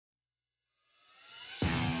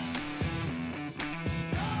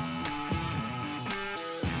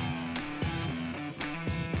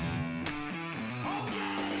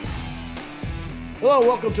Hello,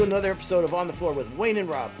 welcome to another episode of On the Floor with Wayne and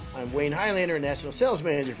Rob. I'm Wayne Highlander, National Sales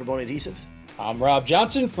Manager for Bone Adhesives. I'm Rob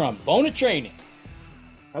Johnson from Bona Training.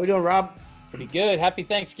 How we doing, Rob? Pretty good. Happy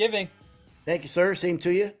Thanksgiving. Thank you, sir. Same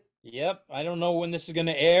to you. Yep. I don't know when this is going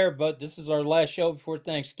to air, but this is our last show before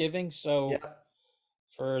Thanksgiving. So Yep.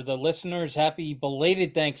 for the listeners, happy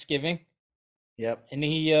belated Thanksgiving. Yep.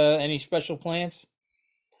 Any special plans?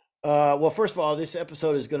 Well, first of all, this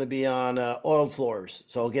episode is going to be on oiled floors,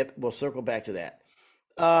 so we'll circle back to that.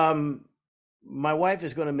 My wife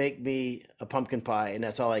is going to make me a pumpkin pie, and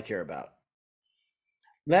that's all I care about.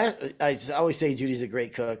 I always say Judy's a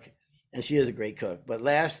great cook, and she is a great cook. But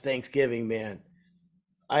last Thanksgiving, man,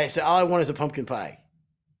 I said all I want is a pumpkin pie,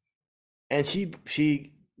 and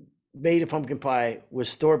she made a pumpkin pie with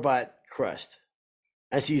store-bought crust,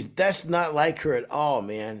 and that's not like her at all,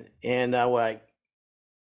 man. And I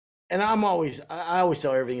always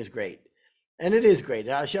tell her everything is great, and it is great.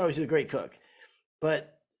 She always is a great cook.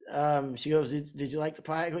 But she goes, did you like the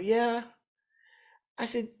pie? I go, yeah. I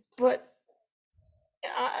said, but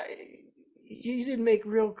you didn't make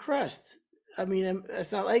real crust. I mean,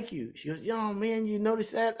 that's not like you. She goes, oh, man, you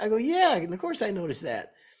noticed that? I go, yeah, and of course I noticed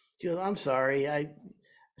that. She goes, I'm sorry. I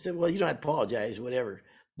said, well, you don't have to apologize, whatever.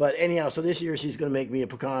 But anyhow, so this year she's going to make me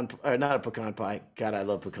not a pecan pie. God, I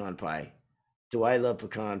love pecan pie. Do I love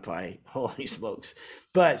pecan pie? Holy smokes.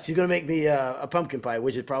 But she's going to make me a pumpkin pie,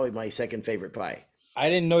 which is probably my second favorite pie. I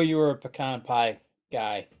didn't know you were a pecan pie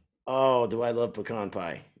guy. Oh, do I love pecan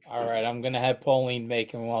pie? All right, I'm going to have Pauline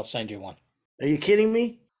make and I'll send you one. Are you kidding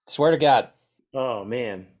me? Swear to God. Oh,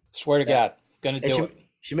 man. Swear to God. Going to do it.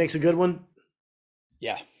 She makes a good one?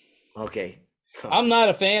 Yeah. Okay. I'm not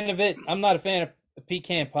a fan of it. I'm not a fan of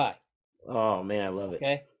pecan pie. Oh, man, I love it.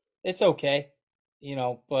 Okay. It's okay,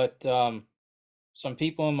 but some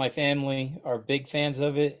people in my family are big fans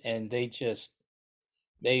of it, and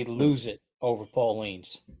they lose it over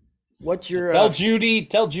Pauline's. What's your tell Judy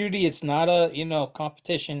it's not a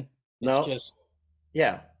competition. No. It's just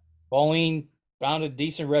yeah. Pauline found a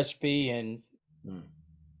decent recipe, and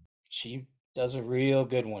she does a real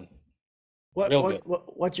good one.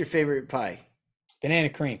 What's your favorite pie? Banana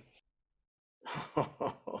cream.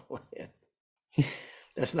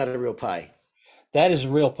 That's not a real pie. That is a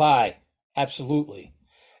real pie. Absolutely.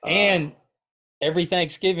 And every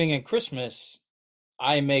Thanksgiving and Christmas,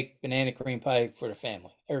 I make banana cream pie for the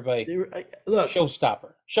family. Everybody, look,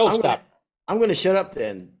 showstopper. I'm going to shut up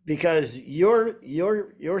then, because your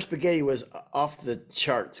spaghetti was off the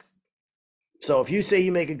charts. So if you say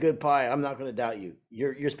you make a good pie, I'm not going to doubt you.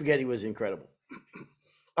 Your spaghetti was incredible.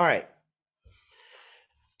 All right.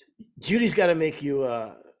 Judy's got to make you.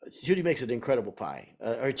 Judy makes an incredible pie.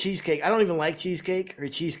 Her cheesecake, I don't even like cheesecake. Her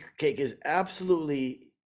cheesecake is absolutely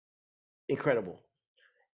incredible,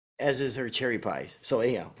 as is her cherry pies. So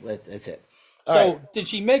anyhow, that's it. All right. Did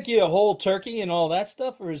she make you a whole turkey and all that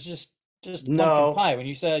stuff, or is just pumpkin pie? When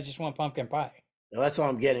you said I just want pumpkin pie. No, that's all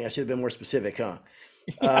I'm getting. I should have been more specific, huh?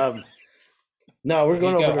 No, we're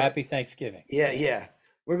going over. Happy Thanksgiving. Yeah.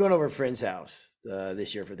 We're going over a friend's house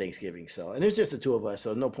this year for Thanksgiving. So, and there's just the two of us.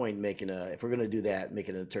 So no point in if we're going to do that,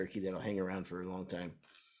 making a turkey that'll hang around for a long time.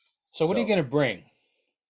 So what are you going to bring?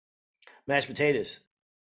 Mashed potatoes.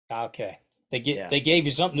 Okay. They gave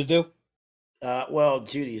you something to do? Well,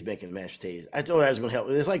 Judy's making mashed potatoes. I told her I was going to help.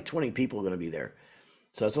 There's like 20 people going to be there.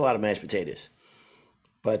 So it's a lot of mashed potatoes.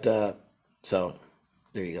 But, so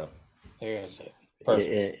there you go. There is it.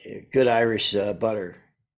 Perfect. Good Irish butter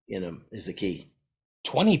in them is the key.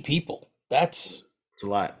 20 people. It's a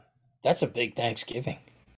lot. That's a big Thanksgiving.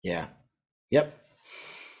 Yeah. Yep.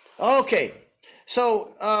 Okay.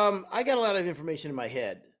 So I got a lot of information in my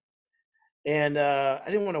head, and I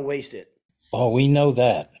didn't want to waste it. Oh, we know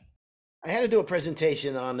that. I had to do a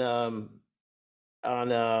presentation on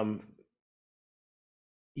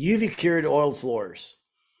UV cured oiled floors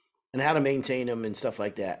and how to maintain them and stuff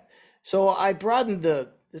like that. So I broadened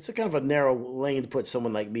it's a kind of a narrow lane to put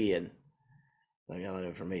someone like me in. I got a lot of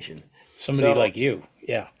information. Somebody like you.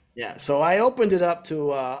 Yeah. Yeah. So I opened it up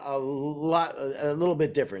to a little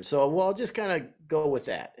bit different. So I'll just kind of go with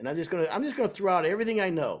that. And I'm just going to throw out everything I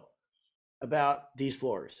know about these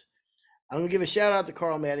floors. I'm going to give a shout out to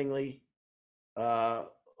Carl Mattingly,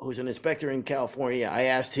 who's an inspector in California. I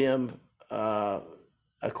asked him a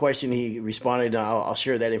question. He responded. And I'll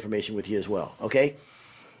share that information with you as well. Okay.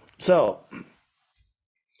 So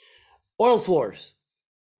oiled floors.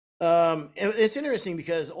 It's interesting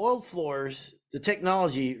because oiled floors, the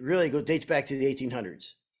technology really dates back to the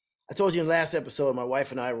 1800s. I told you in the last episode, my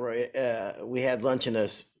wife and I we had lunch in a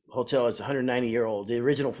hotel. It's 190-year-old, the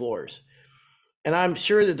original floors. And I'm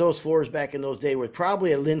sure that those floors back in those days were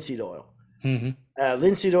probably a linseed oil. Mm-hmm.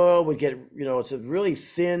 Linseed oil would get, it's a really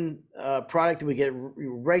thin product that we get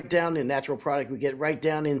right down in natural product. We get right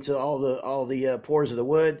down into all the pores of the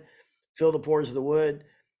wood, fill the pores of the wood,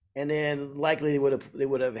 and then likely they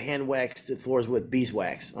would have hand waxed the floors with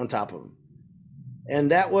beeswax on top of them.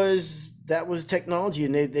 And that was technology,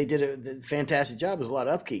 and they did a fantastic job. It was a lot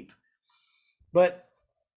of upkeep. But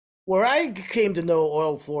where I came to know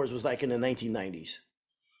oil floors was like in the 1990s.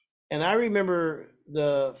 And I remember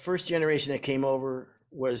the first generation that came over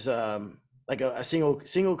was like a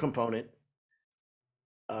single component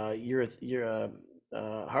your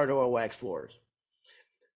hard oil wax floors,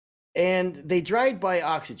 and they dried by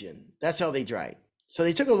oxygen. That's how they dried. So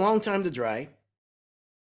they took a long time to dry,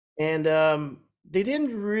 and they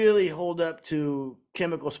didn't really hold up to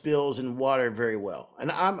chemical spills and water very well. And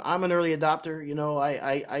I'm an early adopter.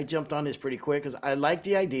 I jumped on this pretty quick because I like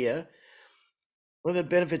the idea. One of the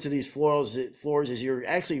benefits of these floors is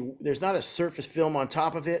there's not a surface film on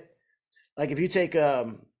top of it. Like if you take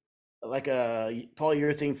like a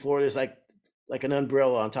polyurethane floor, there's like an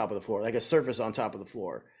umbrella on top of the floor, like a surface on top of the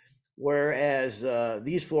floor. Whereas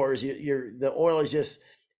these floors, the oil is just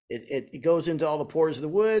it goes into all the pores of the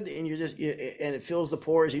wood, and and it fills the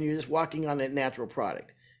pores, and you're just walking on that natural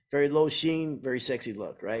product. Very low sheen, very sexy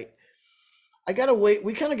look, right?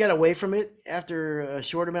 We kind of got away from it after a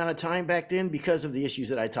short amount of time back then because of the issues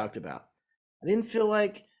that I talked about. I felt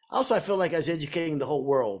like I was educating the whole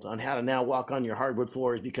world on how to now walk on your hardwood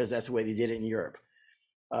floors because that's the way they did it in Europe.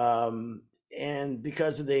 And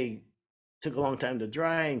because they took a long time to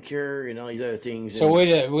dry and cure and all these other things. So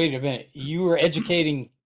wait a minute. You were educating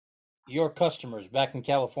your customers back in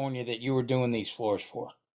California that you were doing these floors for?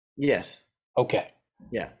 Yes. Okay.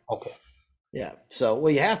 Yeah. Okay. Yeah. So,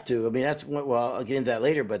 well, you have to. I mean, I'll get into that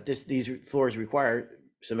later, but these floors require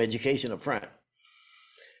some education up front.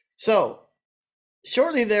 So,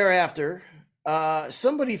 shortly thereafter, the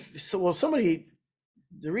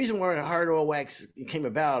reason why hard oil wax came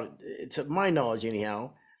about, to my knowledge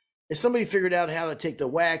anyhow, is somebody figured out how to take the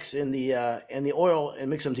wax and the oil and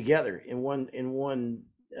mix them together in one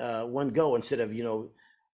go instead of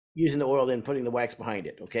using the oil then putting the wax behind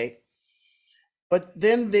it. Okay. But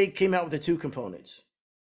then they came out with the two components.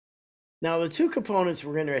 Now, the two components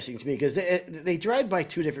were interesting to me because they dried by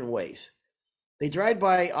two different ways. They dried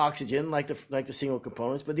by oxygen, like the single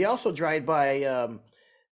components, but they also dried by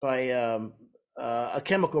a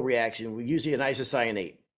chemical reaction, usually an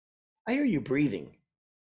isocyanate. I hear you breathing.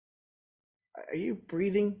 Are you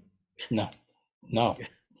breathing? No. Okay.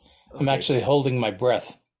 I'm actually holding my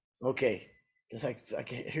breath. Okay, because I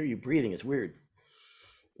can hear you breathing. It's weird.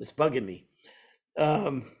 It's bugging me.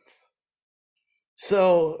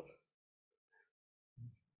 So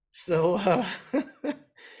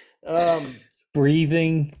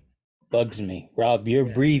breathing bugs me. Rob, your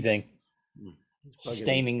breathing,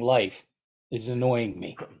 sustaining life, is annoying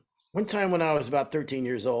me. One time when I was about 13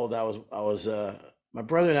 years old, I was my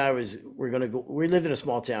brother and I we lived in a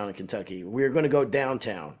small town in Kentucky. We were going to go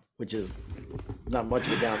downtown, which is not much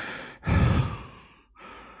of a down.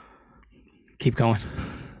 Keep going.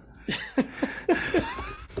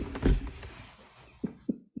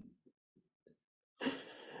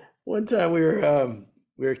 One time we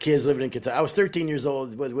were kids living in Kentucky. I was 13 years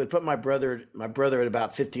old. Would put my brother at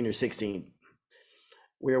about 15 or 16.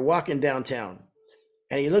 We were walking downtown,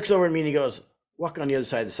 and he looks over at me and he goes, "Walk on the other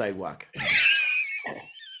side of the sidewalk."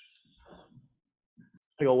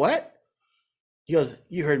 I go, "What?" He goes,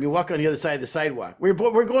 "You heard me. Walk on the other side of the sidewalk. We're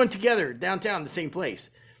going together downtown, the same place."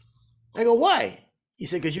 I go, "Why?" He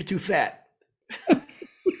said, "Because you're too fat."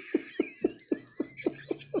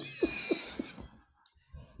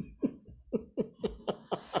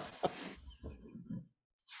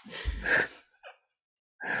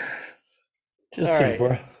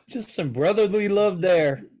 Just some brotherly love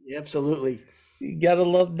there. Absolutely. You gotta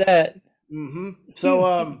love that. Mm-hmm.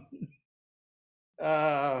 So,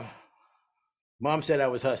 Mom said I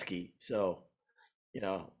was husky. So,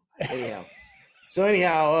 anyhow. Then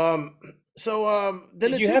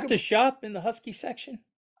did you have to shop in the husky section?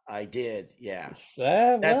 I did. Yeah.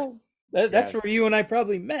 That's where you and I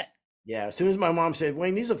probably met. Yeah. As soon as my mom said,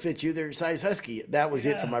 "Wayne, these will fit you. They're size husky." That was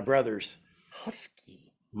it for my brothers. Husky.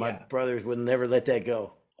 My brothers would never let that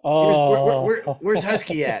go. Oh. Where's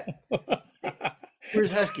Husky at?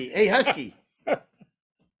 Where's Husky? Hey, Husky.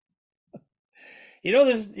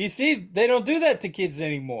 You see, they don't do that to kids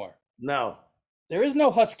anymore. No. There is no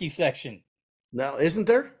husky section. No, isn't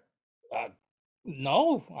there?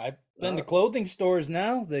 No. I've been to clothing stores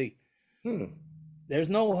now. There's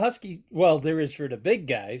no husky. Well, there is for the big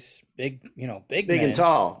guys. Big men. And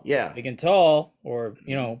tall. Yeah. Big and tall, or,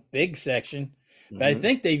 big section. But I Mhm.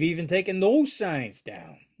 think they've even taken those signs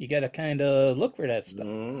down. You got to kind of look for that stuff.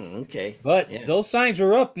 Okay. But Yeah. those signs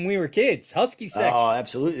were up when we were kids. Husky Oh, section.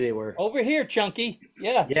 absolutely they were. Over here, Chunky.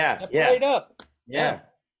 Yeah, Yeah. step Yeah. right up. Yeah.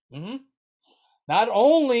 Yeah. hmm Not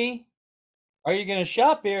only are you going to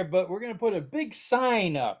shop here, but we're going to put a big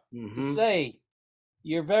sign up to Hmm. say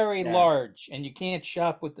you're very Yeah. large and you can't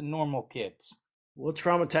shop with the normal kids. We'll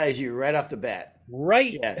traumatize you right off the bat.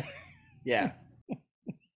 Right. Yeah. Yeah.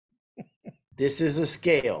 This is a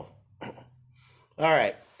scale. All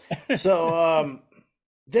right. So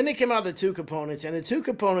then they came out with the two components, and the two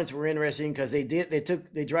components were interesting because they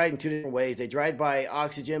dried in two different ways. They dried by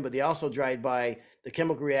oxygen, but they also dried by the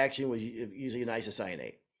chemical reaction was usually an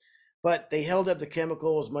isocyanate. But they held up the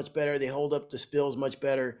chemicals much better. They hold up the spills much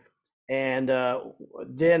better. And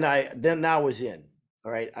then I was in.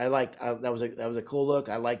 All right, that was a cool look.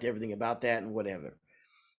 I liked everything about that and whatever.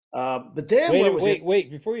 But then what was it?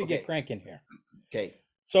 Wait! Before you get Okay, cranking here. okay.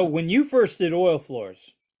 So when you first did oil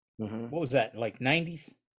floors, Hmm. what was that? Like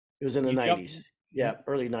 90s? It was in the You jumped. 90s. Yeah,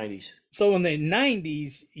 early 90s. So in the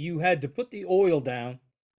 90s, you had to put the oil down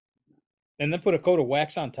and then put a coat of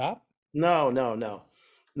wax on top. No,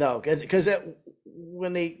 because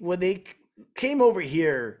when they came over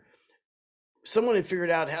here, someone had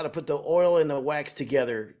figured out how to put the oil and the wax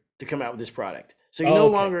together to come out with this product. So you Oh, no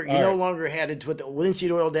okay. longer All right. longer had to put the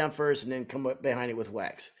linseed oil down first and then come up behind it with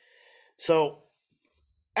wax. So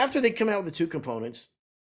after they come out with the two components,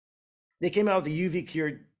 they came out with the UV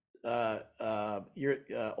cured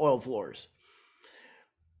oil floors.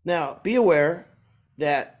 Now, be aware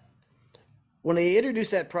that when they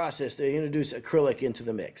introduced that process, they introduced acrylic into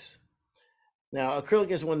the mix. Now,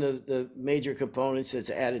 acrylic is one of the major components that's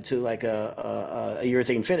added to like a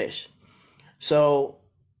urethane finish. So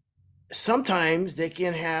sometimes they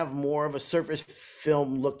can have more of a surface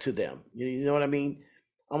film look to them. You know what I mean?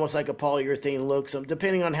 Almost like a polyurethane look,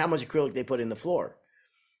 depending on how much acrylic they put in the floor.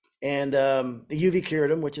 And the UV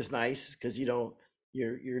cured them, which is nice because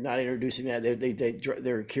you're not introducing that.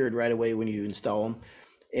 They're cured right away when you install them,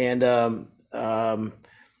 and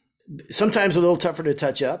sometimes a little tougher to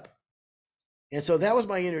touch up. And so that was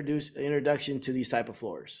my introduction to these type of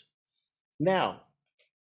floors. Now,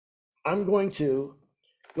 I'm going to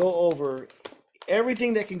go over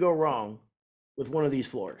everything that can go wrong with one of these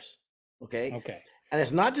floors. Okay. Okay. And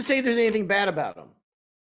it's not to say there's anything bad about them,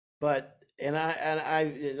 but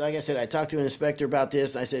I like I said, I talked to an inspector about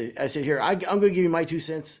this. I said here, I'm going to give you my 2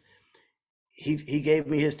 cents. He gave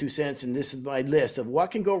me his 2 cents, and this is my list of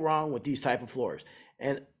what can go wrong with these type of floors.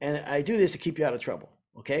 And I do this to keep you out of trouble.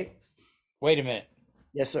 Okay. Wait a minute.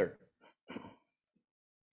 Yes, sir.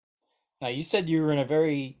 Now you said you were in a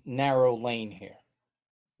very narrow lane here,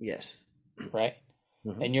 Yes. right?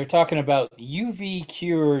 Mhm. And you're talking about UV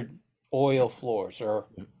cured oil floors or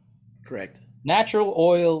Correct. natural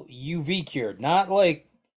oil UV cured, not like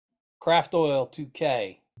craft oil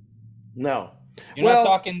 2K. No. You're Well, not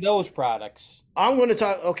talking those products. I'm going to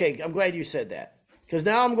talk. Okay, I'm glad you said that because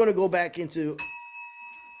now I'm going to go back into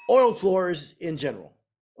oil floors in general.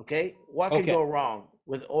 Okay, what can Okay. go wrong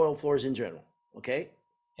with oil floors in general? Okay.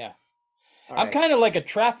 Yeah. All I'm right. kind of like a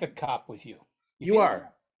traffic cop with you. You feel are.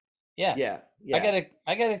 that? Yeah. Yeah.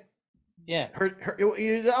 I gotta, yeah.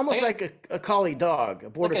 You're almost I like a collie dog, a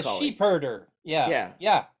border like a collie. sheep herder. Yeah.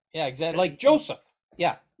 Yeah. Yeah, exactly. Like Joseph.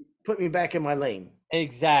 Yeah, Put me back in my lane.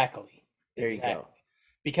 exactly. There you Exactly. go.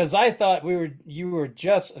 Because I thought you were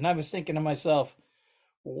just, and I was thinking to myself,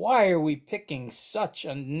 why are we picking such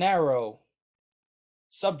a narrow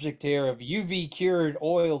subject here of UV cured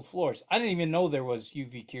oil floors? I didn't even know there was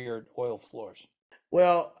UV cured oil floors.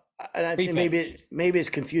 Well, and I think Pre-finished. maybe it's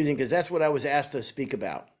confusing because that's what I was asked to speak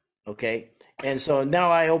about. Okay, and so now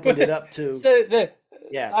I opened it up to So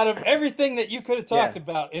yeah. out of everything that you could have talked Yeah.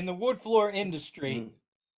 about in the wood floor industry,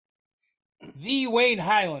 Mhm. the Wayne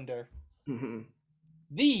Highlander, Mhm.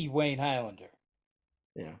 the Wayne Highlander.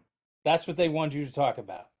 Yeah. That's what they wanted you to talk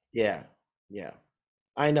about. Yeah. Yeah.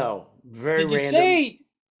 I know. Very Did you random.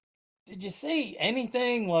 did you say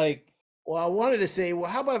anything like Well, I wanted to say,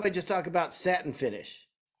 well, how about if I just talk about satin finish?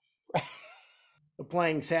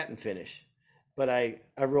 Applying satin finish, but I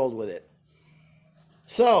rolled with it.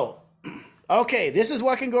 So, okay, this is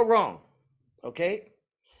what can go wrong. Okay,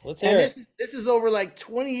 let's and hear it. this is over like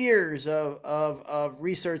 20 years of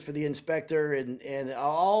research for the inspector, and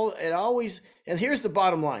all it always, and here's the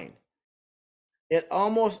bottom line: it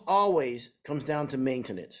almost always comes down to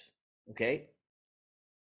maintenance. Okay,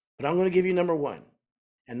 but I'm going to give you number one,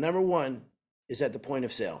 and number one is at the point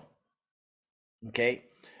of sale. Okay,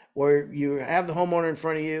 where you have the homeowner in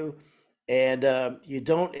front of you, and you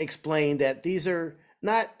don't explain that these are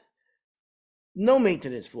not no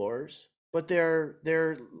maintenance floors. but they're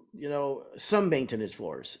some maintenance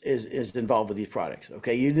floors is involved with these products.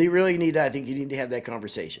 Okay, really need I think you need to have that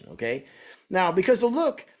conversation. Okay, now because the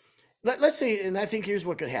look, let's say, and I think here's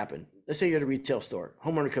what could happen. Let's say you're at a retail store,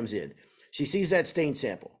 homeowner comes in, she sees that stain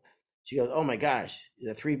sample. She goes, "Oh my gosh,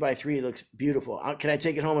 the 3x3 looks beautiful. Can I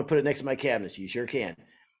take it home and put it next to my cabinets?" You sure can.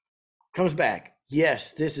 Comes back,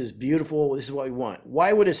 "Yes, this is beautiful. This is what we want."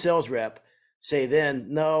 Why would a sales rep say then,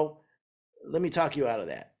 "No, let me talk you out of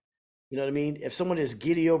that"? You know what I mean? If someone is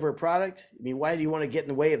giddy over a product, I mean, why do you want to get in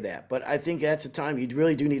the way of that? But I think that's a time you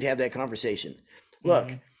really do need to have that conversation.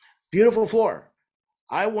 Look, beautiful floor.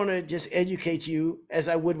 I want to just educate you, as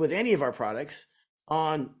I would with any of our products,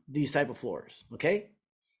 on these type of floors. Okay.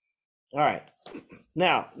 All right.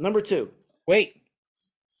 Now, number 2. Wait,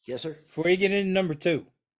 Yes, sir. before you get into number 2,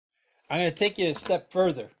 I'm going to take you a step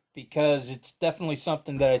further because it's definitely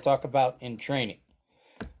something that I talk about in training.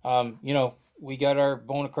 We got our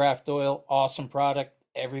Bonacraft oil, awesome product.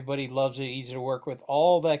 Everybody loves it, easy to work with,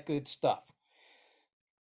 all that good stuff.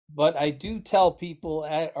 But I do tell people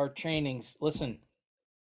at our trainings, listen,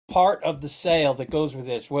 part of the sale that goes with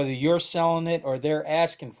this, whether you're selling it or they're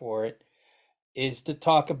asking for it, is to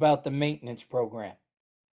talk about the maintenance program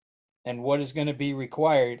and what is going to be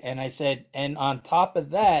required. And I said, and on top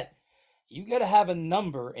of that, you got to have a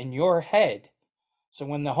number in your head. So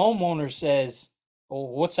when the homeowner says, "Well,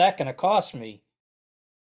 what's that going to cost me?"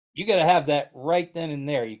 You got to have that right then and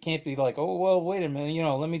there. You can't be like, "Oh, well, wait a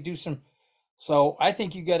minute, let me do some." So I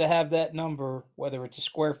think you got to have that number, whether it's a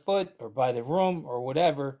square foot or by the room or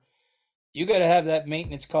whatever. You got to have that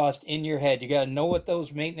maintenance cost in your head. You got to know what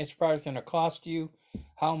those maintenance products are going to cost you,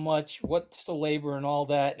 how much, what's the labor and all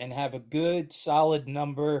that, and have a good solid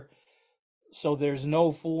number so there's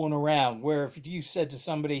no fooling around. Where if you said to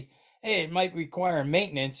somebody, "Hey, it might require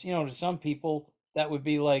maintenance," to some people that would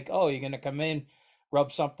be like, "Oh, you're going to come in,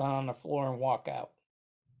 rub something on the floor and walk out."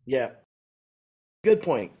 Yeah. Good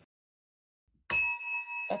point.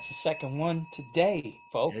 That's the second one today,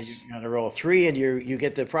 folks. Yeah, you got to roll 3 and you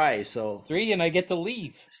get the prize. So 3 and I get to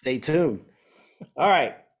leave. Stay tuned. All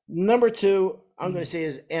right. Number 2, I'm going to say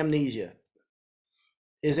is amnesia.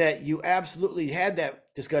 Is that you absolutely had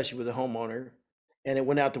that discussion with the homeowner and it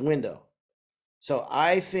went out the window. So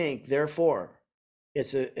I think, therefore,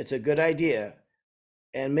 it's a good idea.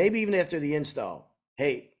 And maybe even after the install,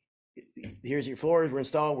 hey, here's your floors, we're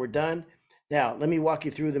installed, we're done. Now, let me walk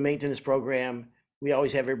you through the maintenance program. We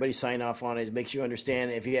always have everybody sign off on it. It makes you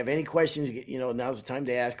understand. If you have any questions, now's the time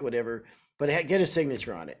to ask, whatever. But get a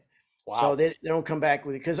signature on it. Wow. So they don't come back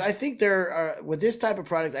with it. Because I think there are, with this type of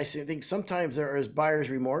product, I think sometimes there is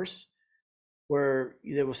buyer's remorse where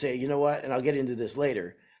they will say, "You know what," and I'll get into this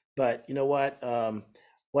later, but you know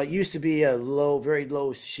what used to be a very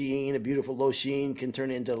low sheen, a beautiful low sheen, can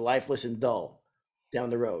turn into lifeless and dull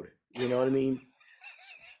down the road. You know what I mean?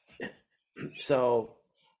 So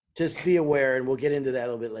just be aware, and we'll get into that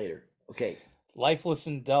a little bit later. Okay. Lifeless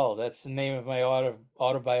and Dull. That's the name of my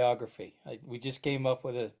autobiography. We just came up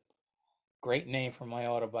with a great name for my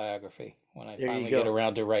autobiography when I finally get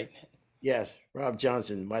around to writing it. Yes, Rob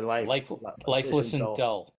Johnson, my life. Lifeless and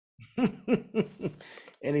dull.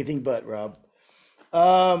 Anything but, Rob.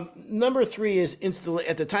 Number 3 is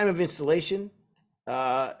at the time of installation,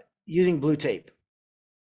 using blue tape.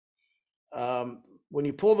 When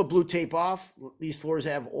you pull the blue tape off, these floors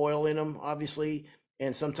have oil in them, obviously,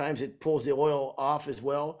 and sometimes it pulls the oil off as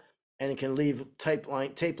well, and it can leave tape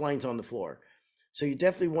lines on the floor. So you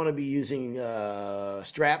definitely want to be using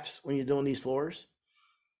straps when you're doing these floors.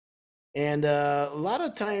 And a lot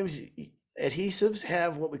of times adhesives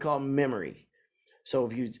have what we call memory. So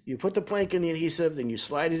if you put the plank in the adhesive, then you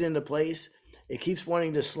slide it into place, it keeps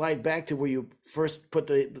wanting to slide back to where you first put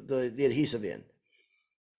the adhesive in.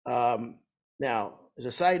 Now, as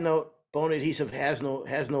a side note, bone adhesive has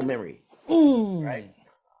no memory. Ooh. Right?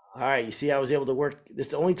 All right, you see, I was able to work. This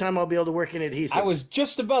is the only time I'll be able to work in adhesive. I was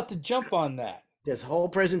just about to jump on that. This whole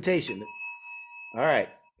presentation. All right.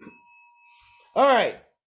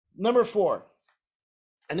 Number 4,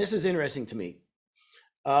 and this is interesting to me.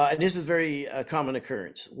 And this is very common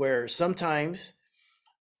occurrence where sometimes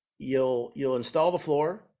you'll install the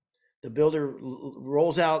floor, the builder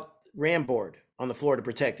rolls out ram board on the floor to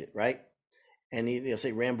protect it, right? And they'll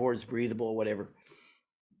say ram board is breathable, whatever.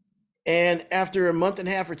 And after a month and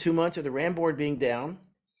a half or 2 months of the ram board being down,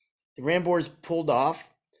 the ram board's pulled off,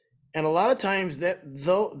 and a lot of times that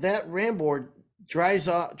ram board dries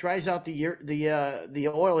out the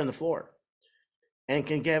oil in the floor, and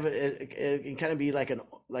can give it can kind of be like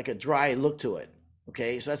a dry look to it.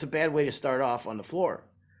 Okay, so that's a bad way to start off on the floor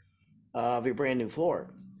of your brand new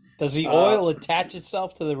floor. Does the oil attach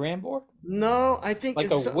itself to the ram board? No, I think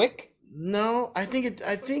like a wick. No, I think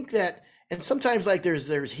that, and sometimes like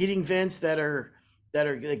there's heating vents that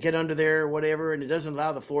get under there or whatever, and it doesn't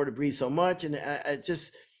allow the floor to breathe so much, and it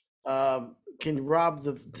just can rob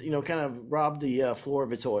the kind of rob the floor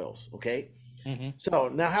of its oils. Okay, Hmm. so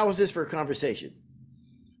now how is this for a conversation?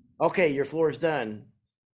 Okay, your floor is done.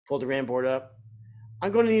 Pull the ram board up.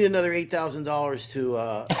 I'm going to need another $8,000 to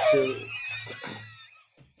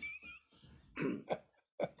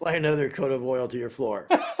apply another coat of oil to your floor.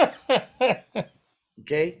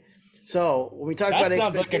 Okay, so when we talk about That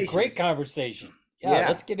sounds like a great expectations, conversation. Yeah, yeah.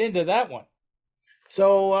 let's get into that one.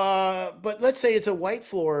 So, but let's say it's a white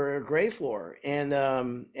floor or a gray floor, and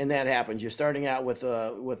that happens. You're starting out with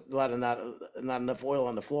a lot of not enough oil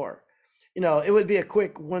on the floor. It would be a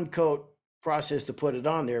quick one coat process to put it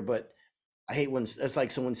on there, but I hate when that's like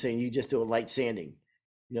someone saying you just do a light sanding.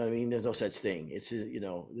 You know what I mean? There's no such thing. It's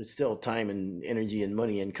still time and energy and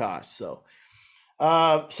money and cost. So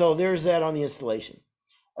there's that on the installation.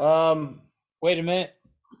 Um, Wait a minute.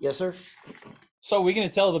 yes, sir. So we're going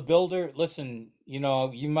to tell the builder, listen, you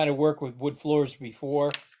might have worked with wood floors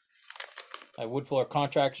before, like wood floor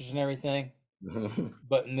contractors and everything,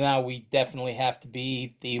 but now we definitely have to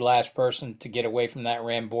be the last person to get away from that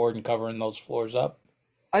ram board and covering those floors up.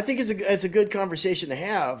 I think it's a good conversation to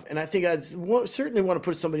have, and I think certainly want to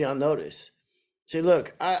put somebody on notice. Say,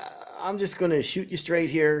 look, I'm just going to shoot you straight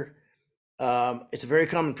here. It's a very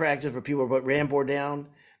common practice for people to put ram board down,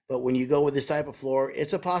 but when you go with this type of floor,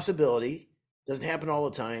 it's a possibility. Doesn't happen all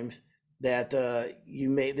the times that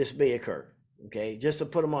this may occur. Okay, just to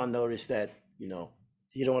put them on notice that you don't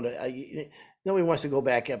want to. Nobody wants to go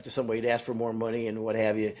back up to somebody to ask for more money and what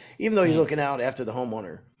have you, even though you're looking out after the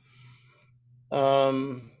homeowner.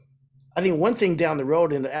 I think one thing down the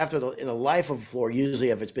road in the life of a floor, usually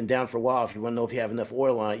if it's been down for a while, if you want to know if you have enough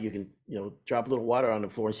oil on it, you can drop a little water on the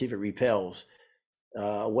floor and see if it repels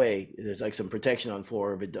away. There's like some protection on the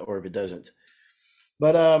floor if it doesn't.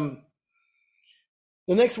 But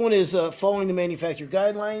the next one is following the manufacturer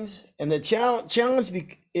guidelines, and the challenge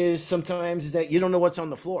is sometimes that you don't know what's on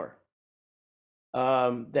the floor.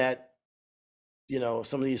 That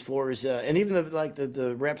some of these floors, and even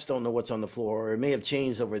the reps don't know what's on the floor, or it may have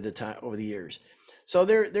changed over the years. So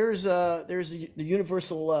there's the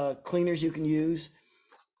universal cleaners you can use.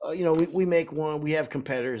 We make one. We have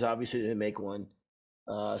competitors, obviously, that make one.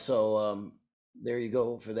 So there you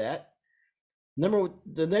go for that.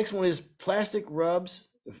 The next one is plastic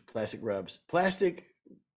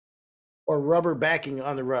or rubber backing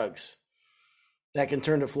on the rugs that can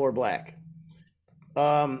turn the floor black.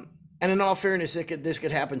 And in all fairness, this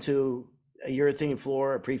could happen to a urethane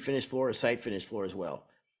floor, a pre-finished floor, a site finished floor as well.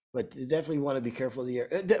 But you definitely want to be careful of the air.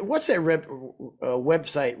 What's that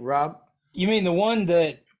website, Rob? You mean the one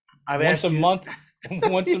that I've once asked a you. month,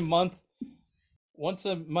 once a month, once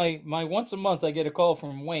a month I get a call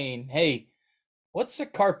from Wayne. Hey, what's the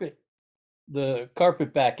carpet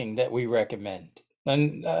backing that we recommend?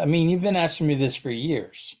 And I mean, you've been asking me this for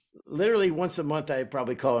years. Literally once a month, I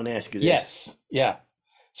probably call and ask you this. Yes, yeah.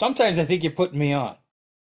 Sometimes I think you're putting me on,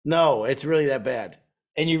 No, it's really that bad.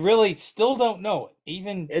 and you really still don't know it.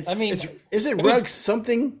 Even I mean, is it it was- rugs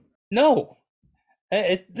something? no.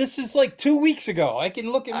 This is like 2 weeks ago. I can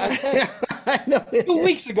look at my text. I know. 2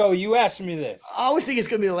 weeks ago, you asked me this. I always think it's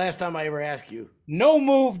going to be the last time I ever ask you.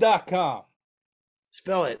 NoMove.com.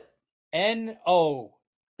 Spell it.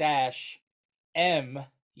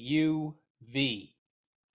 NO-MUV.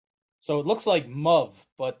 So it looks like MUV,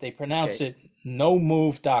 but they pronounce it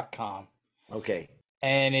NoMove.com. Okay.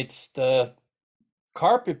 And it's the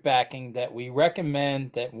carpet backing that we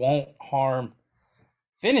recommend that won't harm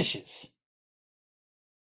finishes.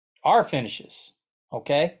 Our finishes.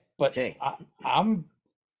 Okay? But Okay. I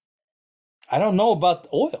don't know about the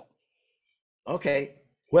oil. Okay.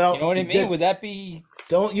 Well, You know what I mean? just Would that be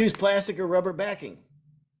don't use plastic or rubber backing.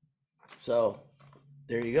 So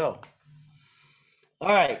there you go. All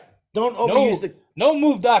right. Don't overuse the.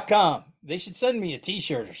 NoMove.com? They should send me a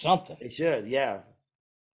T-shirt or something. They should, yeah.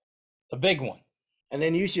 A big one. And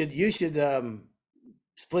then you should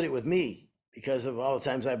split it with me because of all the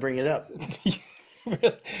times I bring it up.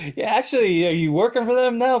 Yeah, actually, are you working for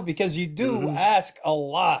them now? Because you do Mhm. ask a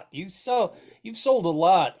lot. You've sold a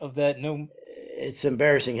lot of that. No, It's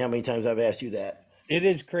embarrassing how many times I've asked you that. it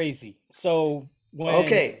is crazy. So when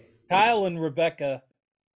Okay. Kyle and Rebecca,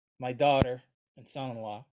 my daughter and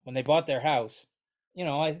son-in-law, when they bought their house,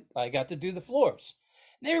 I got to do the floors.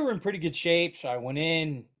 They were in pretty good shape, so I went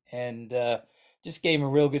in and just gave them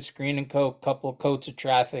a real good screening coat, couple of coats of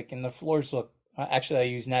traffic, and the floors look. Actually, I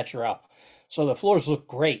use Natural, so the floors look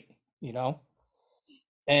great.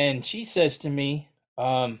 And she says to me,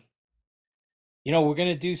 we're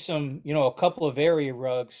going to do some, a couple of area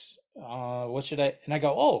rugs. What should I? And I go,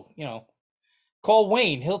 oh, call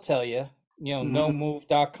Wayne. He'll tell you, Hmm.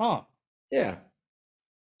 nomove.com. Yeah.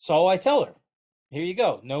 So I tell her, here you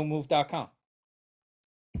go, nomove.com.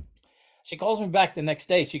 She calls me back the next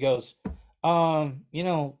day. She goes,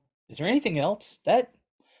 is there anything else?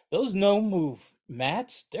 Those no move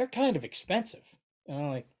mats, they're kind of expensive. And I'm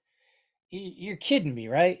like, you're kidding me,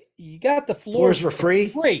 right? You got the floors Floors were for free.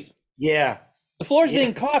 free. Yeah. The floors Yeah.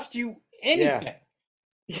 didn't cost you Yeah. anything.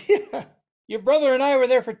 Yeah. Your brother and I were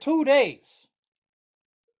there for 2 days.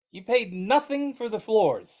 You paid nothing for the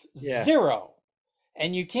floors, Yeah. zero.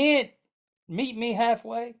 And you can't meet me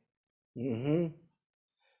halfway. Hmm.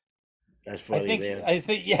 That's I funny, think,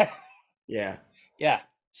 man. yeah, Yeah. yeah.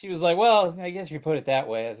 She was like, well, I guess if you put it that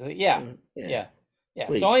way. I was like, yeah, Yeah. yeah, yeah.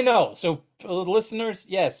 So I Please. know. So for the listeners,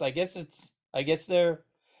 yes, I guess they're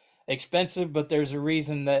expensive, but there's a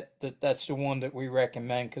reason that's the one that we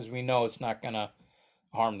recommend because we know it's not gonna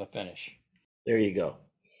harm the finish. There you go.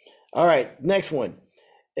 All right. Next one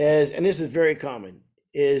is, and this is very common,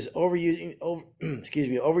 is excuse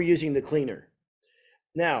me, overusing the cleaner.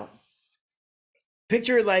 Now,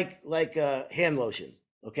 picture it like hand lotion.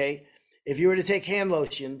 Okay, if you were to take hand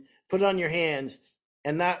lotion, put it on your hands,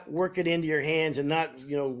 and not work it into your hands, and not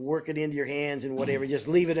work it into your hands and whatever, just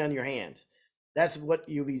leave it on your hands. That's what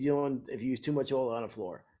you'll be doing if you use too much oil on a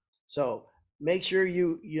floor. So make sure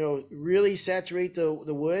you really saturate the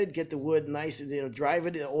wood, get the wood nice, and drive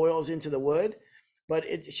it the oils into the wood. But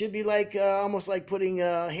it should be like almost like putting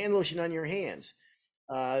hand lotion on your hands.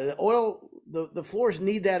 The oil, the floors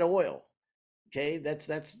need that oil. Okay, that's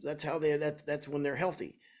how that's when they're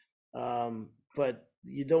healthy. But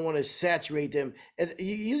you don't want to saturate them.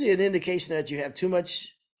 Usually, an indication that you have too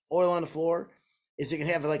much oil on the floor is it can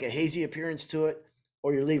have like a hazy appearance to it,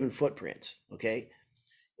 or you're leaving footprints. Okay,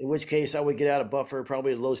 in which case I would get out a buffer,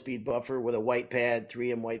 probably a low speed buffer with a white pad,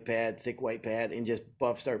 3M white pad, thick white pad, and just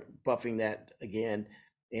start buffing that again,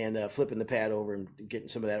 and flipping the pad over and getting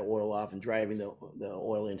some of that oil off and driving the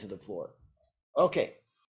oil into the floor. Okay.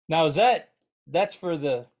 Now, that's for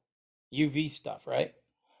the UV stuff, right?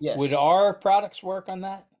 Would Yes. our products work on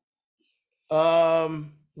that?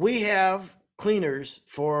 We have cleaners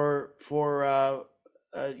for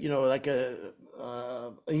like a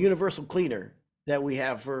universal cleaner that we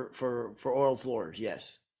have for oil floors.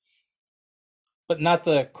 Yes. But not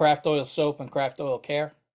the craft oil soap and craft oil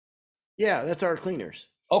care? Yeah, that's our cleaners.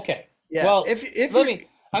 Okay. Yeah. Well, If you're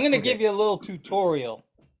I'm going to give okay, you a little tutorial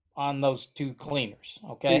on those two cleaners,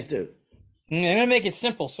 please okay? do. I'm going to make it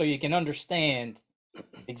simple so you can understand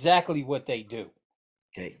exactly what they do.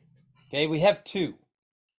 Okay. Okay, we have two.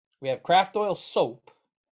 We have craft oil soap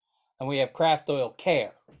and we have craft oil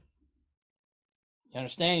care. You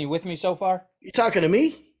understand? You with me so far? You talking to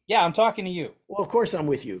me? Yeah, I'm talking to you. Well, of course I'm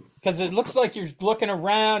with you. Because it looks like you're looking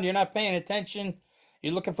around, you're not paying attention.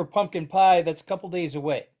 You're looking for pumpkin pie that's a couple days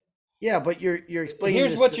away. Yeah, but you're explaining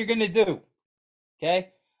Here's this. what you're going to do. Okay?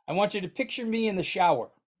 I want you to picture me in the shower.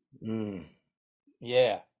 Mm,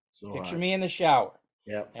 Yeah. so Picture hot. me in the shower.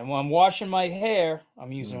 Yep. And when I'm washing my hair,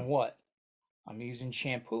 I'm using Mm, what? I'm using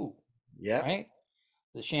shampoo, yep. right?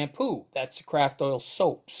 The shampoo, that's craft oil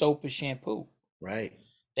soap. Soap is shampoo. Right.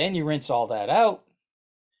 Then you rinse all that out.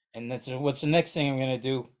 And that's what's the next thing I'm going to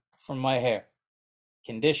do from my hair?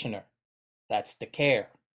 Conditioner. That's the care.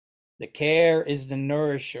 The care is the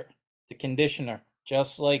nourisher, the conditioner.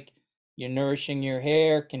 Just like you're nourishing your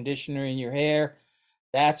hair, conditioner in your hair.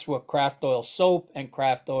 That's what craft oil soap and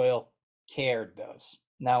craft oil care does.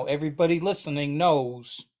 Now, everybody listening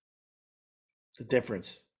knows, The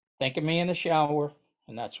difference. think of me in the shower,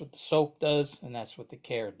 and that's what the soap does, and that's what the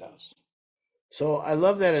care does. So I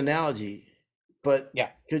love that analogy, but Yeah.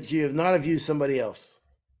 could you have not have used somebody else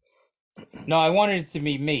No, I wanted it to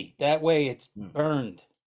be me. That way it's Mm, burned.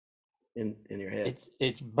 in your head?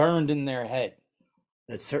 It's burned in their head.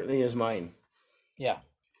 That certainly is mine. Yeah.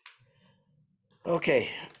 Okay,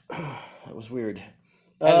 that was weird.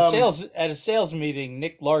 At a sales meeting,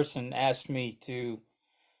 Nick Larson asked me to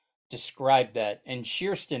describe that, and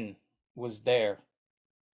Shearston was there,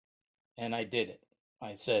 and I did it.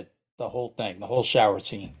 I said the whole thing, the whole shower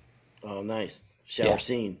scene. Oh, nice shower Yeah.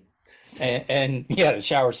 scene. And yeah, the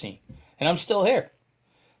shower scene. And I'm still here.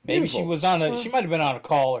 Maybe she Beautiful. was on Well, she might have been on a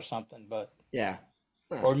call or something, but yeah.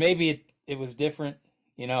 or Huh. maybe it was different,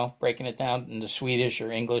 breaking it down into Swedish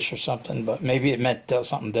or English or something, but maybe it meant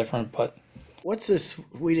something different, but What's the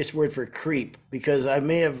Swedish word for creep? Because I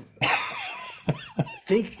may have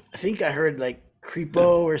think I heard like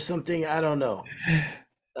creepo or something. I don't know.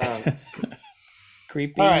 Um,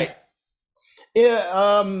 creepy. all right.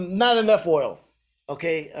 Yeah. Not enough oil.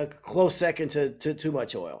 Okay, a close second to too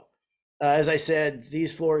much oil. As I said,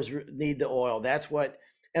 these floors need the oil. That's what.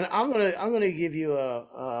 And I'm gonna give you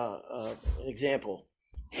an example.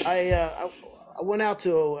 I went out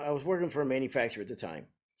to I was working for a manufacturer at the time,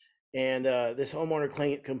 and this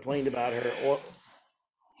homeowner complained about her oil.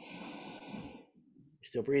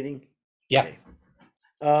 Still breathing? Yeah.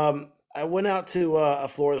 Okay. I went out to a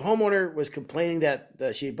floor. The homeowner was complaining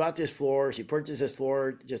that she bought this floor. She purchased this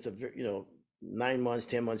floor just 9 months,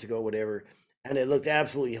 10 months ago, whatever, and it looked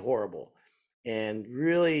absolutely horrible. And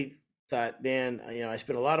really thought, man, I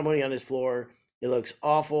spent a lot of money on this floor. It looks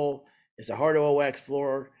awful. It's a hard oil wax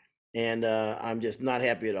floor, and I'm just not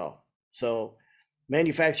happy at all. So,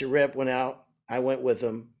 manufacturer rep went out. I went with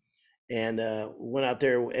them, and went out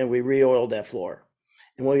there and we re-oiled that floor.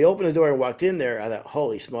 And when we opened the door and walked in there, I thought,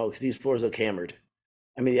 holy smokes, these floors look hammered.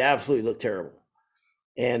 I mean, they absolutely look terrible.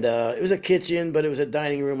 And it was a kitchen, but it was a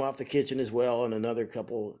dining room off the kitchen as well, and another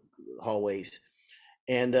couple hallways.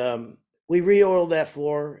 And we re-oiled that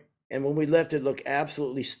floor. And when we left, it looked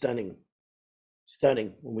absolutely stunning.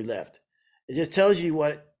 Stunning when we left. It just tells you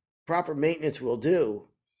what proper maintenance will do.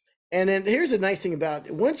 And then here's the nice thing about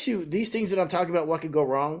these things that I'm talking about, what could go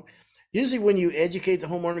wrong. Usually when you educate the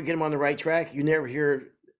homeowner, get them on the right track, you never hear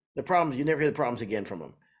the problems. You never hear the problems again from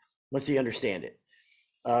them once they understand it.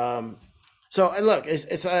 So and look,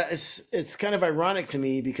 it's kind of ironic to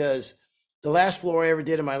me because the last floor I ever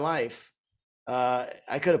did in my life,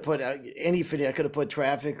 I could have put any fitting, I could have put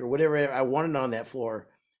traffic or whatever I wanted on that floor,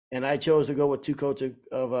 and I chose to go with 2 coats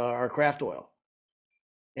of our craft oil.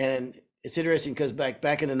 And it's interesting because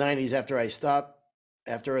back in the 90s,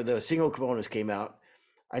 after the single components came out,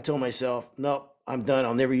 I told myself, nope, I'm done.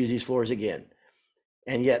 I'll never use these floors again.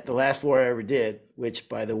 And yet the last floor I ever did, which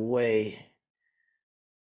by the way,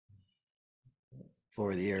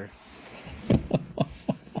 floor of the year.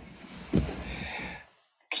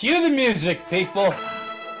 Cue the music, people.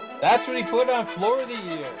 That's what he put on floor of the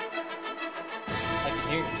year. I can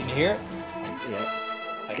hear it. Can you hear it?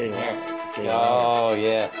 Yeah, I can hear it. Oh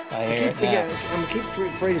yeah, I hear it now. I'm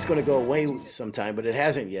afraid it's going to go away sometime, but it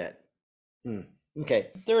hasn't yet. Okay.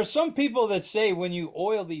 There are some people that say when you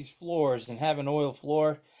oil these floors and have an oil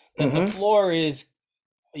floor, that the floor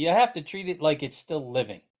you have to treat it like it's still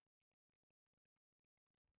living.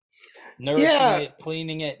 Nourishing it,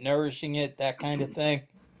 cleaning it, nourishing it, that kind of thing.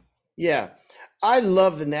 Yeah. I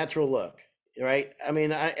love the natural look, right? I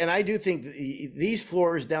mean, I do think these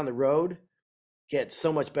floors down the road get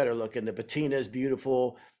so much better looking. The patina is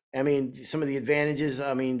beautiful. I mean, some of the advantages.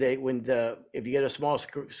 I mean, if you get a small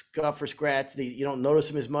scuff or scratch, you don't notice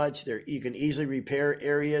them as much. You can easily repair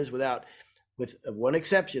areas with one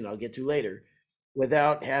exception I'll get to later,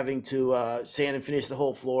 without having to sand and finish the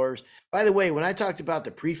whole floors. By the way, when I talked about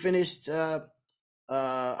the pre-finished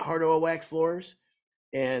hard oil wax floors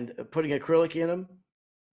and putting acrylic in them,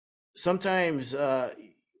 sometimes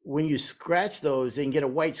when you scratch those, they can get a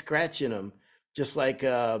white scratch in them, just like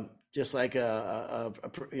a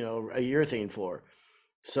urethane floor.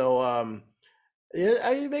 So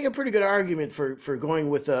I make a pretty good argument for going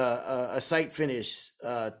with a site finish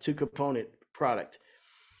 2-component product.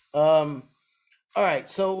 All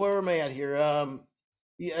right, so where am I at here?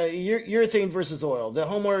 Urethane versus oil. The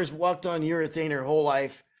homeowners walked on urethane their whole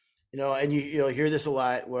life, and you hear this a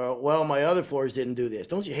lot. Well, my other floors didn't do this.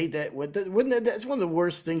 Don't you hate that? That's one of the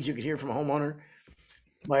worst things you could hear from a homeowner.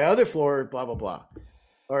 My other floor, blah blah blah.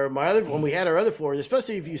 Or when we had our other floors,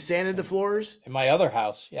 especially if you sanded the floors. In my other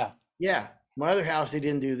house, yeah. Yeah, my other house, they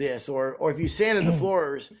didn't do this. Or if you sanded the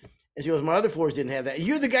floors, and she goes, my other floors didn't have that.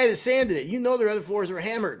 You're the guy that sanded it. You know their other floors were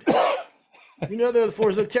hammered. You know their other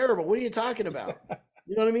floors look terrible. What are you talking about?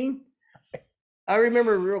 You know what I mean? I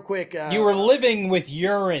remember real quick. You were living with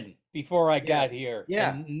urine before I got here.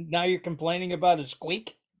 Yeah. And now you're complaining about a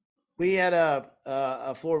squeak? We had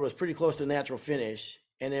a floor that was pretty close to natural finish.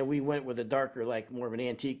 And then we went with a darker, like more of an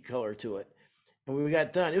antique color to it. And when we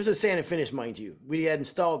got done, it was a sand and finish, mind you. We had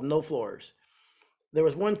installed no floors. There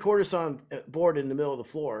was one Cortison board in the middle of the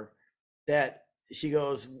floor that she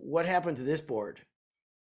goes, what happened to this board?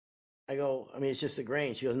 I go, I mean, it's just a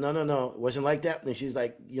grain. She goes, no. It wasn't like that. And she's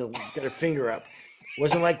like, got her finger up. It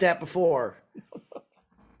wasn't like that before.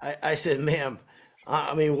 I said, ma'am,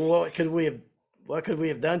 I mean, what could we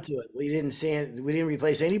have done to it? We didn't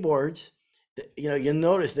replace any boards. You'll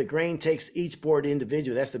notice the grain takes each board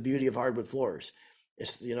individually. That's the beauty of hardwood floors.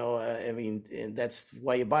 It's, and that's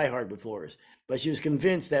why you buy hardwood floors. But she was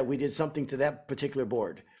convinced that we did something to that particular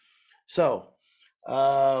board. So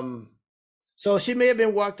she may have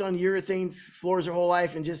been walked on urethane floors her whole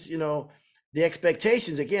life, and just, the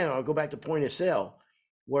expectations, again, I'll go back to point of sale.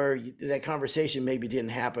 where that conversation maybe didn't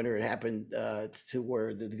happen, or it happened to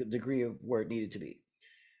where the degree of where it needed to be.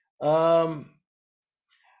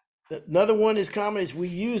 Another one is common is we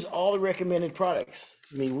use all the recommended products.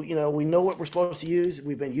 I mean, we know what we're supposed to use.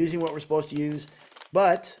 We've been using what we're supposed to use,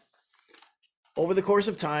 but over the course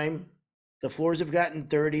of time, the floors have gotten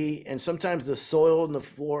dirty, and sometimes the soil in the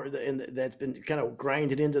floor that's been kind of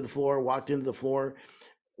grinded into the floor, walked into the floor.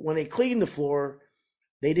 When they clean the floor,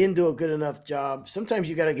 they didn't do a good enough job. Sometimes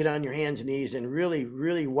you got to get on your hands and knees and really,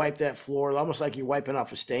 really wipe that floor, almost like you're wiping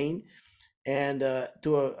off a stain. And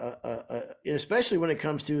do especially when it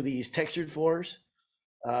comes to these textured floors,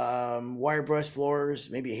 wire brush floors,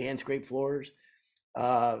 maybe hand scrape floors,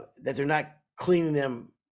 that they're not cleaning them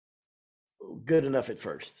good enough at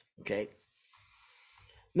first. Okay.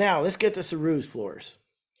 Now let's get to Cerus floors,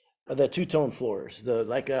 the two-tone floors.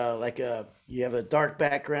 You have a dark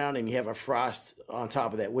background and you have a frost on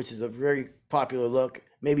top of that, which is a very popular look.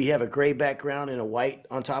 Maybe you have a gray background and a white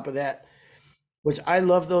on top of that, which I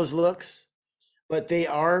love those looks, but they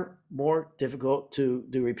are more difficult to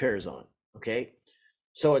do repairs on. Okay.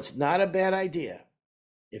 So it's not a bad idea,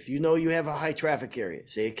 if you know you have a high traffic area,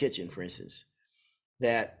 say a kitchen, for instance,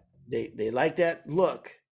 that they like that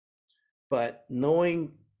look, but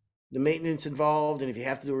knowing the maintenance involved, and if you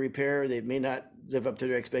have to do a repair, they may not live up to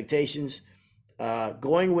their expectations.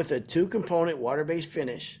 Going with a 2-component water-based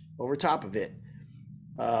finish over top of it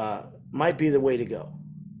might be the way to go.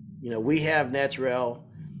 We have Naturel,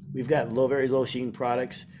 we've got very low sheen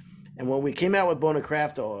products, and when we came out with Bona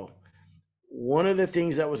Craft Oil, one of the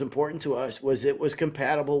things that was important to us was it was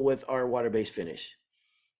compatible with our water-based finish.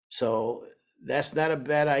 So that's not a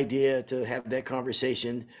bad idea to have that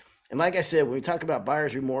conversation. And like I said, when we talk about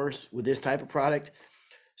buyer's remorse with this type of product,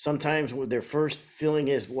 sometimes what their first feeling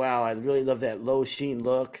is, wow, I really love that low sheen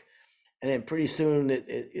look. And then pretty soon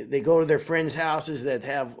they go to their friends' houses that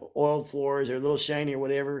have oiled floors or a little shiny or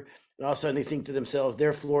whatever. And all of a sudden they think to themselves,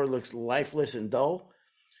 their floor looks lifeless and dull.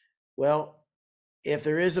 Well, if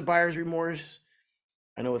there is a buyer's remorse,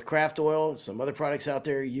 I know with Craft Oil, some other products out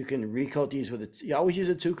there, you can recoat these you always use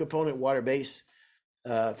a 2-component water-based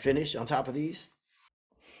finish on top of these.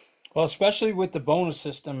 Well, especially with the Bona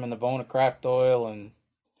system and the Bona Craft Oil and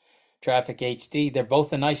Traffic HD, they're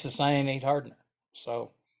both an isocyanate hardener.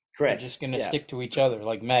 So correct, they're just going to stick to each other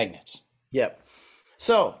like magnets. Yep.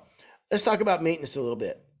 So let's talk about maintenance a little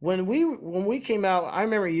bit. When we came out, I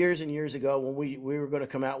remember years and years ago when we were going to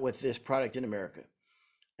come out with this product in America,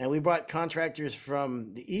 and we brought contractors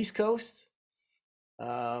from the East Coast,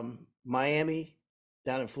 Miami,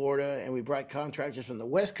 down in Florida, and we brought contractors from the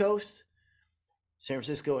West Coast, San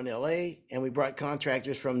Francisco and LA, and we brought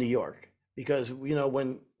contractors from New York, because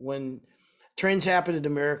when trends happen in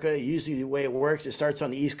America, usually the way it works, it starts on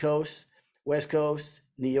the East Coast, West Coast,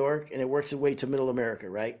 New York, and it works its way to Middle America,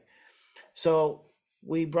 right? So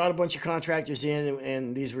we brought a bunch of contractors in,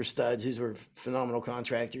 and these were studs. These were phenomenal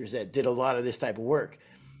contractors that did a lot of this type of work.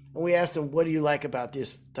 And we asked them, what do you like about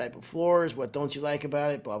this type of floors? What don't you like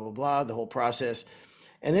about it? Blah, blah, blah, the whole process.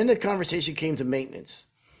 And then the conversation came to maintenance.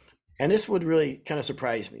 And this would really kind of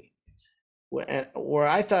surprise me, where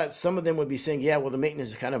I thought some of them would be saying, yeah, well, the maintenance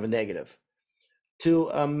is kind of a negative. To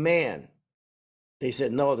a man, they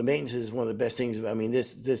said, no, the maintenance is one of the best things. I mean,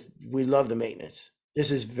 we love the maintenance. This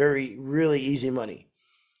is really easy money,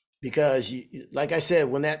 because like I said,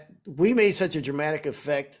 we made such a dramatic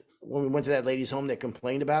effect when we went to that lady's home that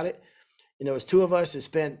complained about it. It was 2 of us that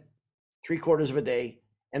spent 3/4 of a day,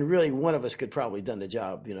 and really one of us could probably done the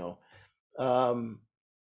job,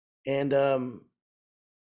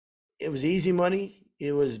 it was easy money.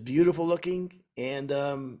 It was beautiful looking. And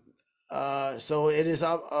so it is,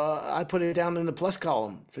 I put it down in the plus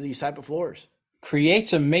column for these type of floors.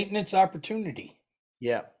 Creates a maintenance opportunity.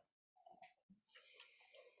 Yeah.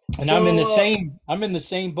 And so, I'm in the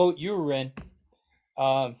same boat you were in,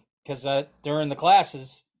 because during the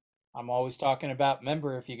classes, I'm always talking about,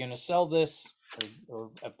 remember, if you're going to sell this or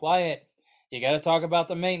apply it, you got to talk about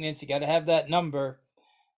the maintenance. You got to have that number.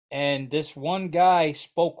 And this one guy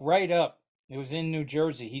spoke right up. It was in New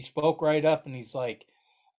Jersey. He spoke right up and he's like,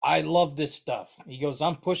 I love this stuff. He goes,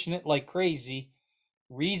 I'm pushing it like crazy.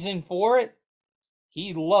 Reason for it?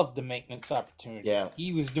 He loved the maintenance opportunity. Yeah.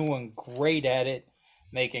 He was doing great at it,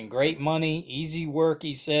 making great money, easy work.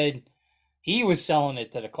 He said he was selling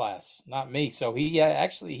it to the class, not me. So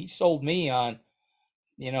he sold me on,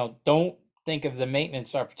 don't think of the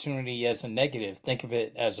maintenance opportunity as a negative. Think of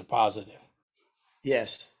it as a positive.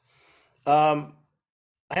 Yes. I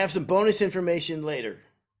have some bonus information later.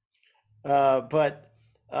 But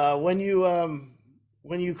when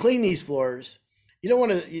you clean these floors, You don't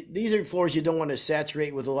want to. These are floors you don't want to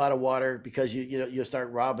saturate with a lot of water because you'll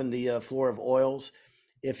start robbing the floor of oils.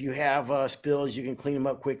 If you have spills, you can clean them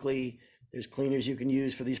up quickly. There's cleaners you can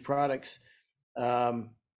use for these products,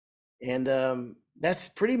 um, and that's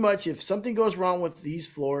pretty much if something goes wrong with these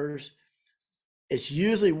floors, it's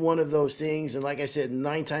usually one of those things. And like I said,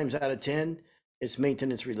 9 times out of 10, it's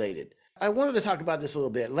maintenance related. I wanted to talk about this a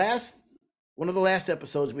little bit. One of the last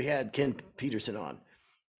episodes we had Ken Peterson on,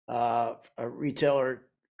 a retailer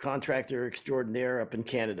contractor extraordinaire up in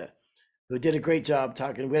Canada, who did a great job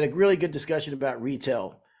talking. We had a really good discussion about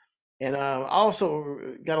retail, and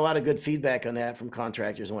also got a lot of good feedback on that from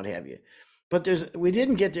contractors and what have you. But we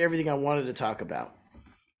didn't get to everything I wanted to talk about,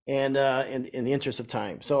 and in the interest of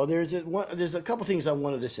time. So there's a couple things I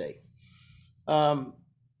wanted to say.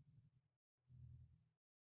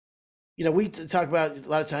 We talk about a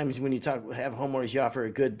lot of times when you have homeowners, you offer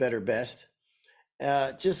a good, better, best.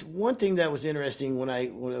 Just one thing that was interesting when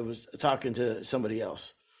I was talking to somebody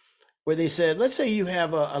else, where they said, let's say you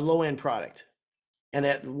have a low end product, and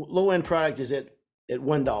that low end product is at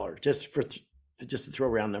 $1, just to throw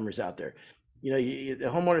round numbers out there. The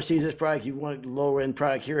homeowner sees this product, you want a lower end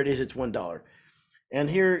product, here it is, it's $1, and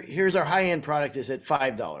here's our high end product is at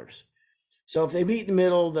 $5. So if they meet in the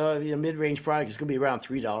middle, the mid-range product is going to be around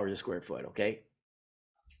 $3 a square foot. Okay.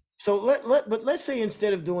 So but let's say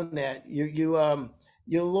instead of doing that, your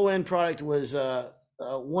low end product was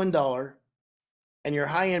 $1, and your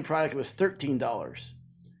high end product was $13.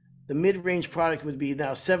 The mid-range product would be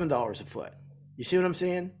now $7 a foot. You see what I'm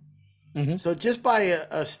saying? Mm-hmm. So just by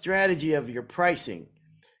a strategy of your pricing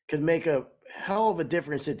could make a hell of a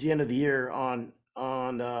difference at the end of the year on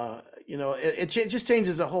it just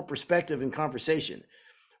changes the whole perspective and conversation,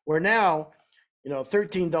 where now,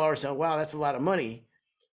 $13 sounds, wow, that's a lot of money,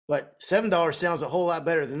 but $7 sounds a whole lot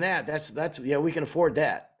better than that. That's we can afford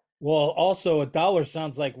that. Well, also $1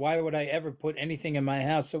 sounds like, why would I ever put anything in my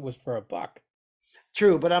house that was for $1?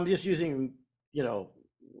 True, but I'm just using,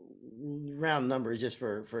 round numbers just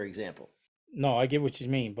for example. No, I get what you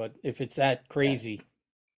mean, but if it's that crazy, yeah.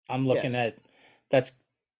 I'm looking Yes. at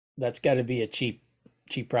that's got to be a cheap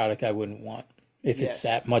product I wouldn't want if it's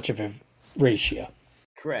that much of a ratio.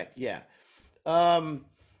 Correct. Yeah.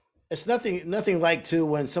 It's nothing like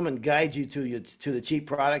when someone guides you to the cheap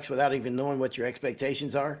products without even knowing what your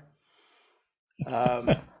expectations are.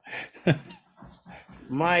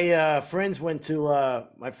 My friends went to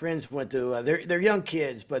they're young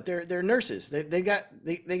kids, but they're nurses. They got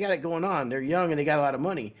it going on. They're young and they got a lot of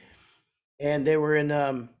money, and they were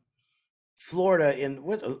in Florida in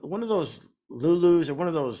one of those Lulu's or one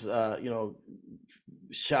of those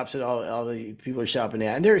shops that all the people are shopping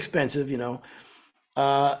at, and they're expensive,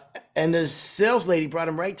 and the sales lady brought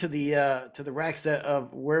them right to the racks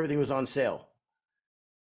of where everything was on sale.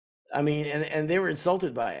 I mean, and they were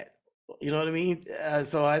insulted by it. You know what I mean?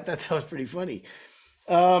 So I thought that was pretty funny.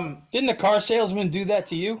 Didn't the car salesman do that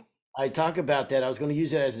to you? I talk about that. I was going to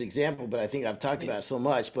use that as an example, but I think I've talked about it so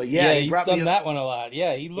much. But yeah, he brought you've done that one a lot.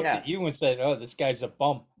 Yeah, he looked at you and said, "Oh, this guy's a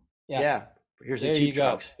bum." Yeah. Here's there the cheap you go.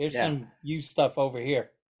 trucks. Here's some used stuff over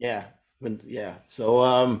here. Yeah.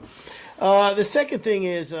 So the second thing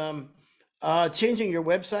is changing your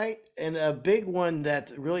website, and a big one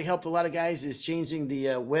that really helped a lot of guys is changing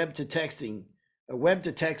the web to text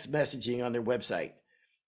messaging on their website.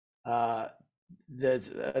 That's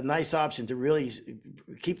a nice option to really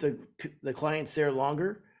keep the clients there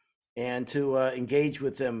longer and to engage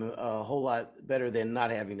with them a whole lot better than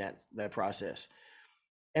not having that process.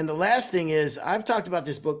 And the last thing is, I've talked about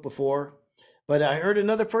this book before, but I heard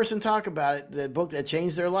another person talk about it. The book that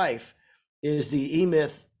changed their life is the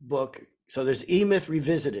E-Myth book. So there's E-Myth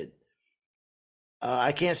Revisited.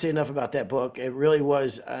 I can't say enough about that book. It really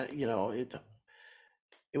was, it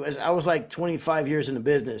was, I was like 25 years in the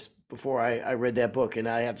business before I read that book. And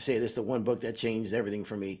I have to say, this is the one book that changed everything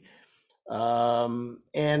for me. And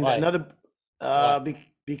Why? another,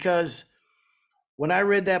 because when I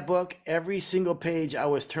read that book, every single page I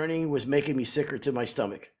was turning was making me sicker to my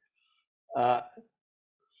stomach.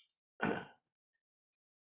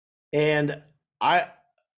 And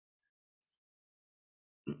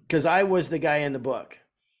because I was the guy in the book,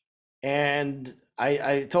 and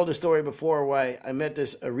I told a story before why I met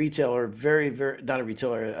a retailer, very, very, not a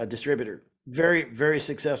retailer, a distributor, very, very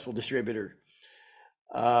successful distributor.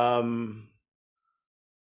 And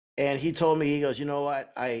he told me, he goes, you know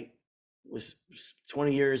what? I was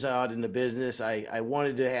 20 years out in the business. I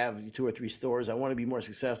wanted to have 2 or 3 stores. I want to be more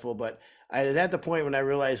successful, but I was at the point when I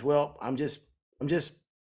realized, well, I'm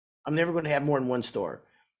never going to have more than 1 store.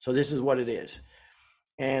 So this is what it is.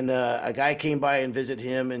 And a guy came by and visited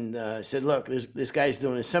him and said, look, this guy's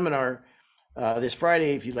doing a seminar this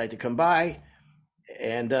Friday if you'd like to come by.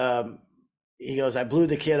 And he goes, I blew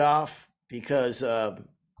the kid off because,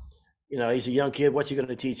 he's a young kid. What's he going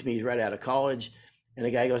to teach me? He's right out of college. And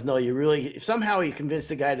the guy goes, no, somehow he convinced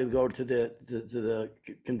the guy to go to the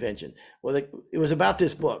convention. Well, it was about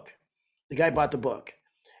this book. The guy bought the book.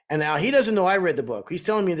 And now he doesn't know I read the book. He's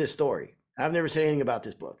telling me this story. I've never said anything about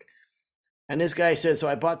this book. And this guy said, so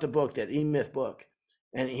I bought the book, that E-Myth book.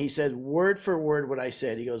 And he said, word for word, what I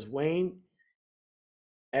said. He goes, Wayne,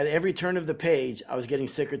 at every turn of the page, I was getting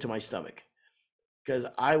sicker to my stomach because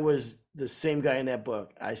I was the same guy in that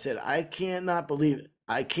book. I said, I can't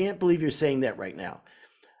believe you're saying that right now.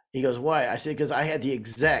 He goes, why? I said, because I had the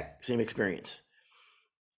exact same experience.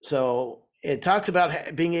 So it talks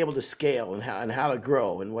about being able to scale and how to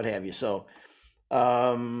grow and what have you. So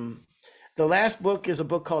the last book is a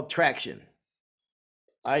book called Traction.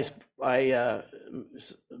 I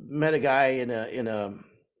met a guy in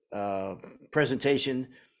a presentation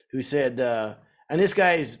who said, and this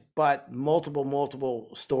guy's bought multiple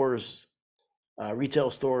stores, retail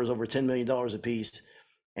stores, over $10 million a piece.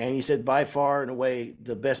 And he said, by far and away,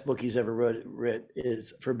 the best book he's ever read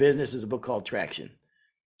is for business is a book called Traction.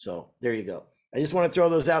 So there you go. I just want to throw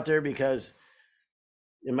those out there because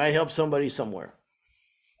it might help somebody somewhere.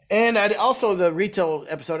 And also the retail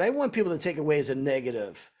episode, I want people to take away as a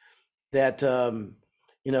negative that,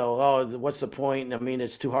 what's the point? I mean,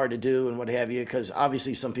 it's too hard to do and what have you, because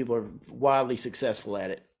obviously some people are wildly successful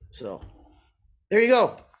at it. So there you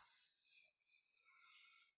go.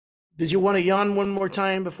 Did you want to yawn one more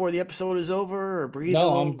time before the episode is over or breathe?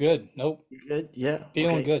 No, I'm good. Nope. You're good? Yeah.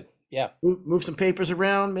 Feeling good. Yeah. Move some papers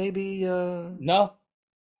around, maybe? No.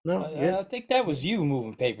 No? I think that was you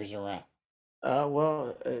moving papers around.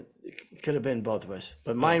 Well, it could have been both of us,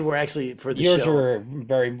 but mine were actually for the Yours show. were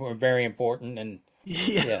very, very important, and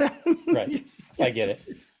yeah, right. I get it.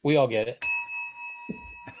 We all get it.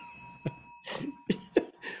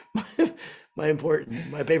 My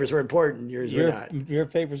papers were important. Yours were not. Your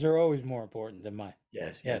papers are always more important than mine.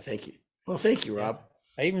 Yes. Yeah. Thank you. Well, thank you, Rob.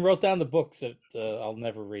 I even wrote down the books that I'll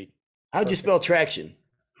never read. How'd you spell Traction?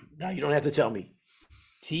 Now you don't have to tell me.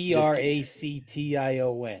 Traction.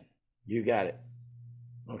 You got it.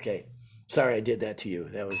 Okay. Sorry I did that to you.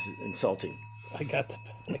 That was insulting. I got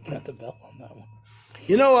the bell on that one.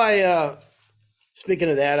 Speaking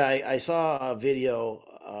of that, I saw a video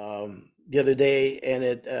the other day, and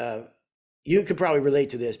it you could probably relate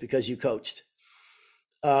to this because you coached.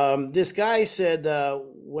 This guy said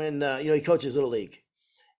when he coaches Little League,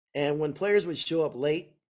 and when players would show up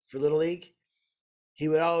late for Little League, he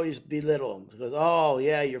would always belittle them. He goes, "Oh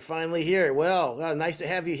yeah, you're finally here. Well, nice to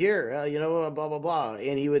have you here. Blah blah blah."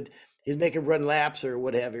 And he'd make him run laps or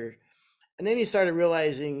whatever. And then he started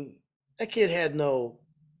realizing that kid had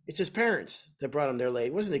it's his parents that brought him there late.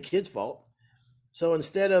 It wasn't the kid's fault. So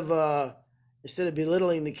instead of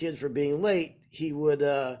belittling the kids for being late, he would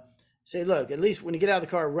say, "Look, at least when you get out of the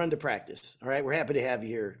car, run to practice. All right, we're happy to have you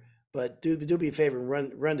here, but do me a favor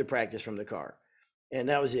and run to practice from the car." And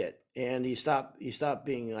that was it. And he stopped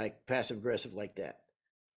being like passive aggressive like that.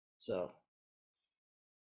 So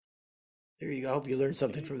there you go. I hope you learned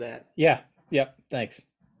something from that. Yeah. Yep. Thanks.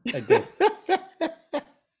 I did.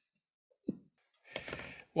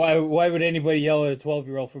 Why would anybody yell at a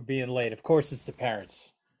 12-year-old for being late? Of course, it's the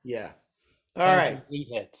parents. Yeah. All right.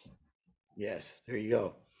 Meatheads. Yes. There you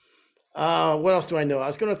go. What else do I know? I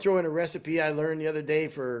was going to throw in a recipe I learned the other day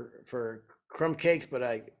for crumb cakes, but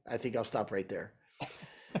I think I'll stop right there.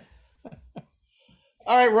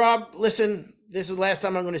 All right, Rob, listen, this is the last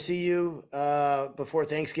time I'm going to see you before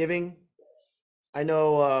Thanksgiving. I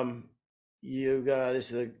know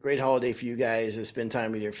this is a great holiday for you guys to spend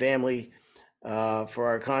time with your family. For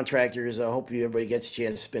our contractors, I hope everybody gets a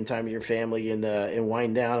chance to spend time with your family and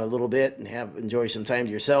wind down a little bit and enjoy some time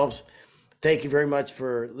to yourselves. Thank you very much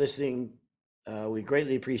for listening. We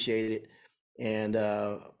greatly appreciate it, and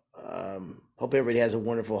hope everybody has a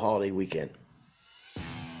wonderful holiday weekend.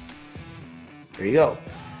 There you go.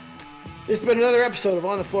 This has been another episode of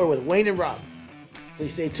On the Floor with Wayne and Rob.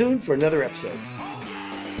 Please stay tuned for another episode.